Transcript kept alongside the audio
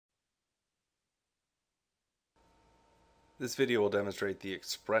This video will demonstrate the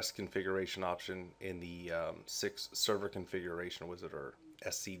Express configuration option in the 6 server configuration wizard, or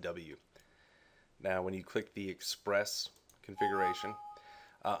SCW. Now when you click the Express configuration,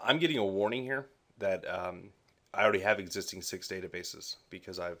 I'm getting a warning here that I already have existing 6 databases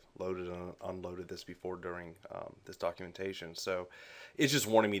because I've loaded and unloaded this before during this documentation. So it's just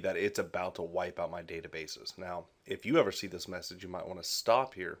warning me that it's about to wipe out my databases. Now, if you ever see this message, you might want to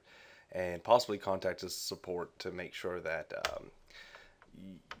stop here and possibly contact us support to make sure that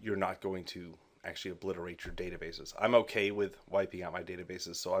you're not going to actually obliterate your databases. I'm okay with wiping out my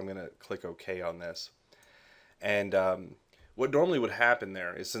databases, so I'm going to click OK on this. And what normally would happen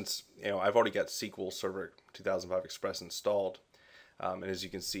there is, since I've already got SQL Server 2005 Express installed, and as you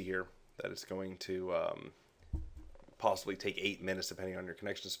can see here, that it's going to possibly take 8 minutes depending on your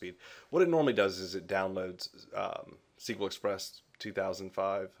connection speed. What it normally does is it downloads SQL Express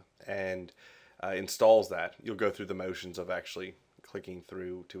 2005 and installs that. You'll go through the motions of actually clicking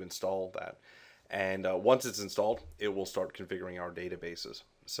through to install that, and once it's installed, it will start configuring our databases.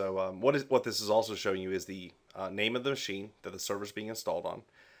 So what this is also showing you is the name of the machine that the server is being installed on,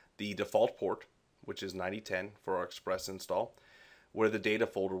 the default port, which is 9010 for our Express install, where the data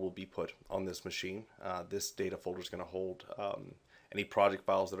folder will be put on this machine. This data folder is going to hold any project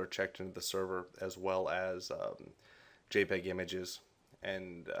files that are checked into the server, as well as JPEG images,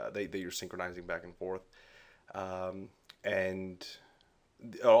 and that you're synchronizing back and forth. And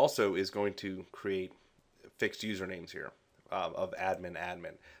it also is going to create fixed usernames here of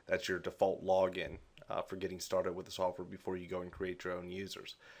admin. That's your default login for getting started with the software before you go and create your own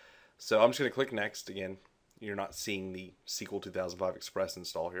users. So I'm just going to click next. Again, you're not seeing the SQL 2005 Express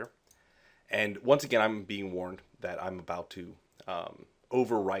install here. And once again, I'm being warned that I'm about to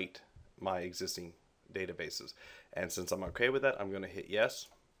overwrite my existing databases. And since I'm okay with that, I'm going to hit yes.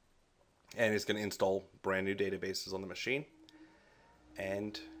 And it's going to install brand new databases on the machine.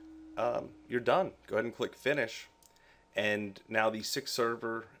 And you're done. Go ahead and click finish. And now the 6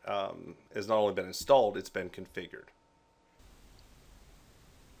 server has not only been installed, it's been configured.